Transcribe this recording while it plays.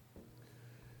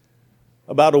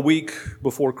About a week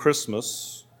before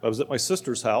Christmas, I was at my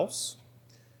sister's house,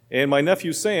 and my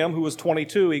nephew Sam, who was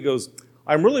 22, he goes,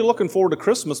 "I'm really looking forward to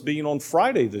Christmas being on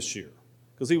Friday this year,"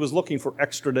 because he was looking for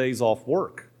extra days off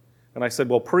work. And I said,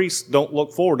 well, priests don't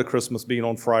look forward to Christmas being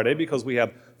on Friday because we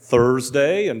have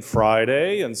Thursday and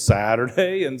Friday and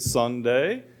Saturday and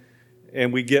Sunday,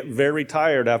 and we get very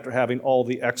tired after having all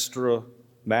the extra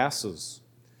masses.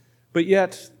 But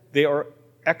yet, they are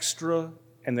extra,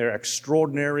 and they're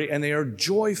extraordinary, and they are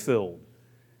joy-filled.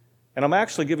 And I'm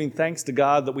actually giving thanks to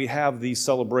God that we have these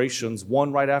celebrations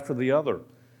one right after the other.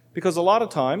 Because a lot of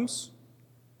times,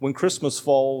 when Christmas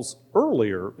falls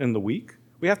earlier in the week,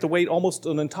 we have to wait almost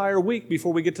an entire week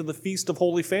before we get to the Feast of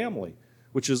Holy Family,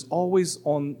 which is always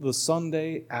on the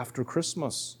Sunday after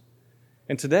Christmas.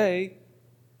 And today,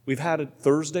 we've had it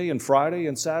Thursday and Friday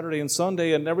and Saturday and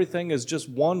Sunday, and everything is just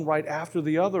one right after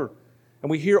the other. And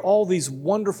we hear all these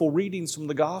wonderful readings from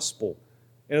the gospel.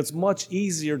 And it's much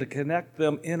easier to connect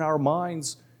them in our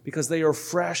minds because they are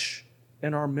fresh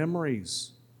in our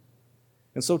memories.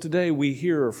 And so today we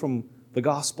hear from the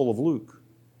Gospel of Luke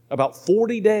about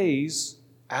 40 days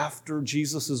after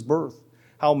Jesus' birth,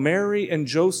 how Mary and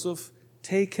Joseph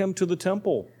take him to the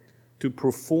temple to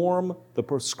perform the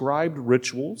prescribed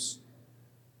rituals,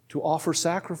 to offer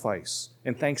sacrifice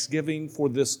and thanksgiving for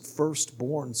this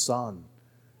firstborn son,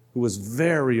 who was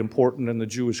very important in the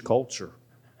Jewish culture.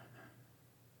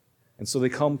 And so they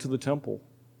come to the temple,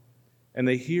 and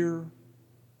they hear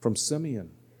from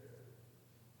Simeon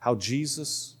how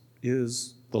Jesus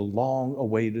is the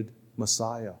long-awaited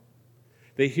Messiah.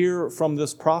 They hear from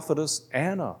this prophetess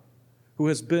Anna, who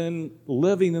has been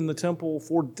living in the temple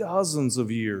for dozens of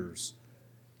years,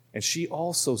 and she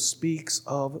also speaks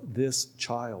of this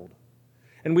child.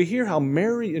 And we hear how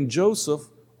Mary and Joseph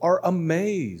are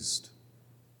amazed.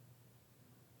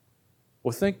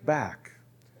 Well, think back.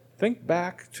 Think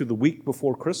back to the week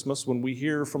before Christmas when we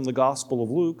hear from the Gospel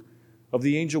of Luke of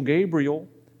the angel Gabriel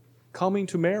coming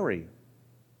to Mary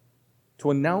to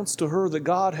announce to her that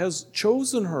God has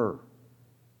chosen her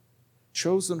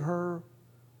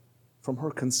from her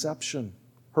conception,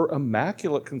 her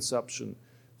immaculate conception,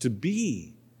 to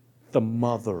be the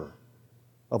mother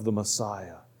of the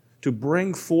Messiah, to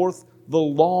bring forth the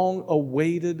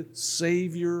long-awaited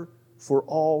Savior for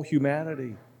all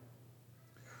humanity.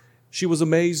 She was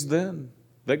amazed then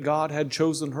that God had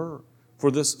chosen her for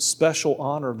this special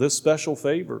honor, this special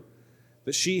favor,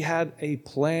 that she had a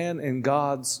plan in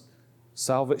God's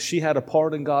salvation. She had a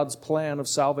part in God's plan of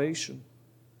salvation.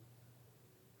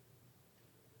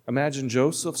 Imagine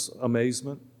Joseph's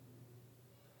amazement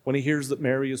when he hears that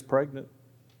Mary is pregnant,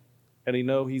 and he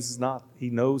knows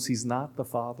he's not the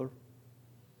father.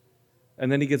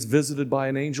 And then he gets visited by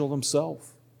an angel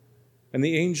himself. And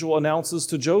the angel announces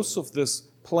to Joseph this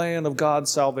plan of God's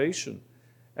salvation,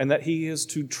 and that he is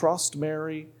to trust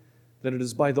Mary, that it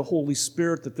is by the Holy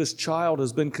Spirit that this child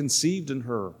has been conceived in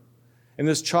her. And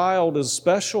this child is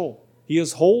special. He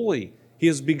is holy. He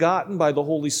is begotten by the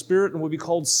Holy Spirit and will be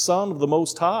called Son of the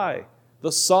Most High,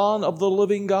 the Son of the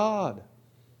living God.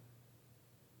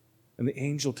 And the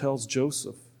angel tells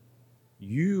Joseph,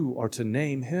 you are to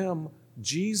name him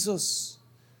Jesus,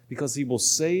 because he will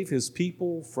save his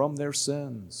people from their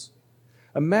sins.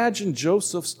 Imagine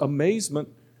Joseph's amazement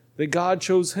that God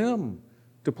chose him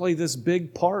to play this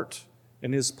big part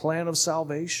in his plan of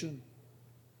salvation.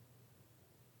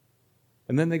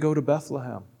 And then they go to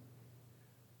Bethlehem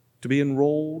to be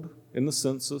enrolled in the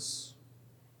census.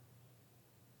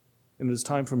 And it is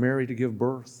time for Mary to give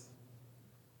birth.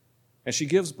 And she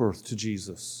gives birth to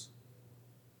Jesus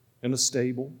in a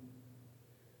stable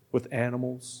with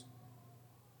animals,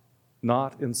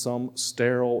 not in some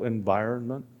sterile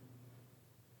environment.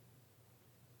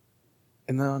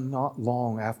 And then not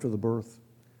long after the birth,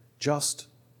 just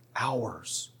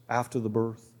hours after the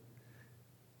birth,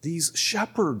 these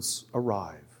shepherds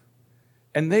arrive.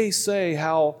 And they say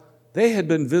how they had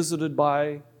been visited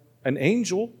by an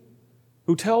angel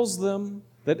who tells them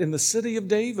that in the city of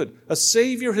David, a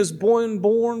Savior has been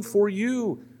born for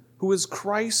you, who is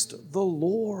Christ the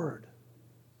Lord.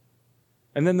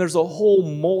 And then there's a whole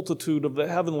multitude of the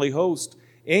heavenly host,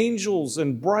 angels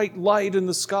and bright light in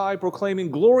the sky, proclaiming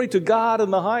glory to God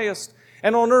in the highest,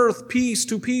 and on earth peace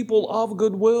to people of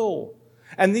good will.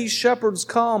 And these shepherds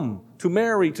come to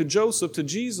Mary, to Joseph, to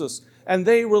Jesus, and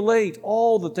they relate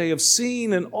all that they have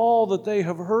seen and all that they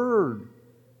have heard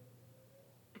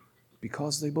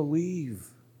because they believe.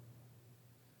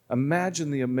 Imagine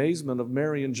the amazement of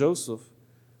Mary and Joseph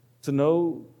to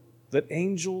know that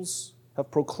angels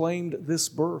have proclaimed this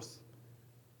birth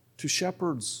to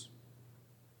shepherds,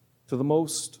 to the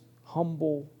most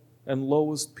humble and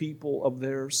lowest people of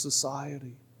their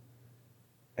society.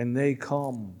 and they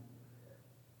come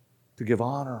to give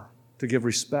honor, to give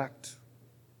respect,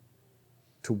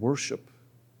 to worship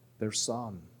their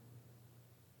Son.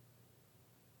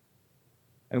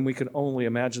 And we can only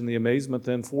imagine the amazement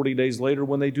then 40 days later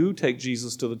when they do take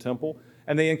Jesus to the temple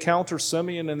and they encounter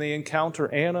Simeon and they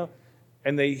encounter Anna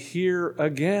and they hear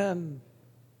again,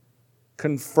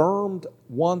 confirmed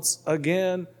once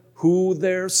again, who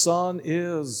their Son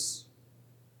is.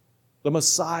 The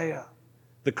Messiah,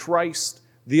 the Christ,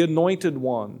 the Anointed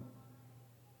One.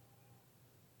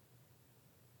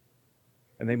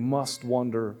 And they must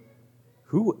wonder,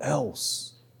 who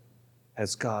else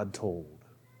has God told?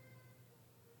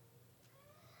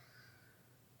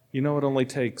 You know, it only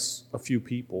takes a few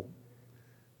people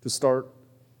to start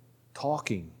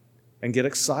talking and get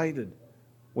excited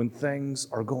when things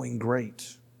are going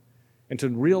great, and to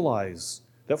realize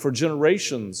that for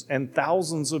generations and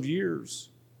thousands of years,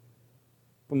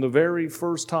 from the very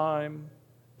first time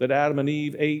that Adam and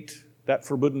Eve ate that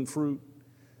forbidden fruit,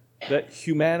 that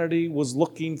humanity was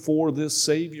looking for this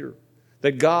Savior,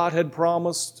 that God had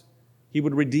promised He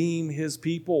would redeem His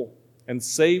people and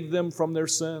save them from their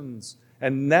sins.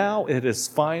 And now it has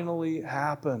finally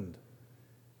happened.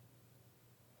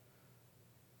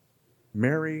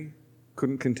 Mary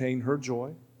couldn't contain her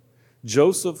joy.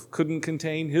 Joseph couldn't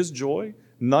contain his joy.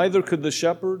 Neither could the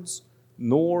shepherds,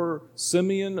 nor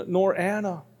Simeon, nor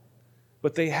Anna.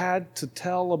 But they had to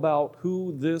tell about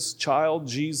who this child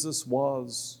Jesus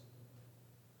was.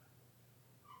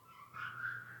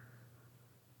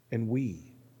 And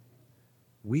we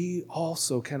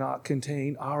also cannot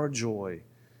contain our joy.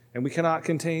 And we cannot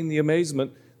contain the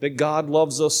amazement that God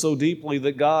loves us so deeply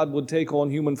that God would take on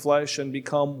human flesh and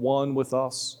become one with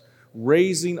us,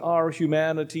 raising our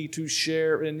humanity to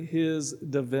share in His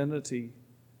divinity.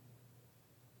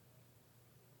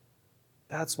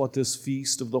 That's what this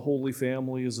feast of the Holy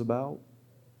Family is about.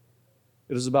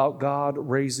 It is about God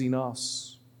raising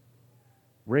us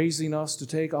to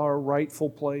take our rightful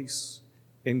place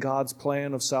in God's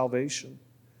plan of salvation,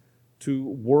 to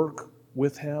work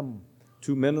with Him,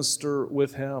 to minister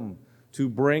with Him, to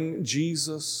bring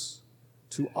Jesus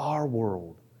to our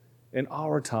world, in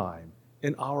our time,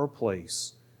 in our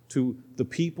place, to the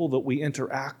people that we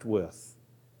interact with.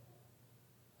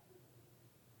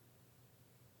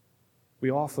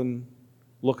 We often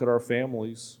look at our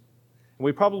families, and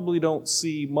we probably don't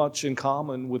see much in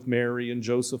common with Mary and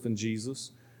Joseph and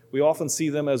Jesus. We often see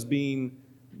them as being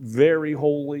very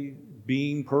holy,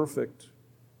 being perfect.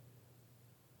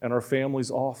 And our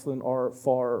families often are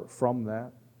far from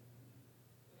that.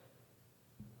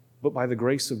 But by the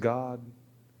grace of God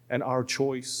and our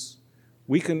choice,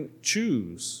 we can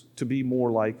choose to be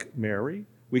more like Mary.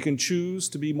 We can choose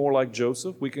to be more like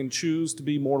Joseph. We can choose to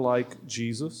be more like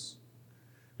Jesus.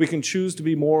 We can choose to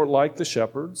be more like the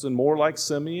shepherds and more like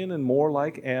Simeon and more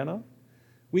like Anna.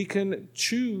 We can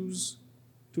choose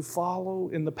to follow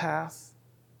in the path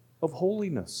of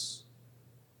holiness.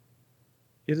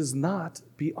 It is not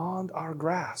beyond our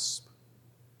grasp.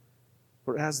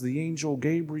 For as the angel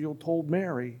Gabriel told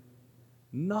Mary,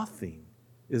 nothing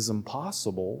is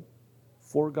impossible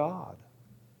for God.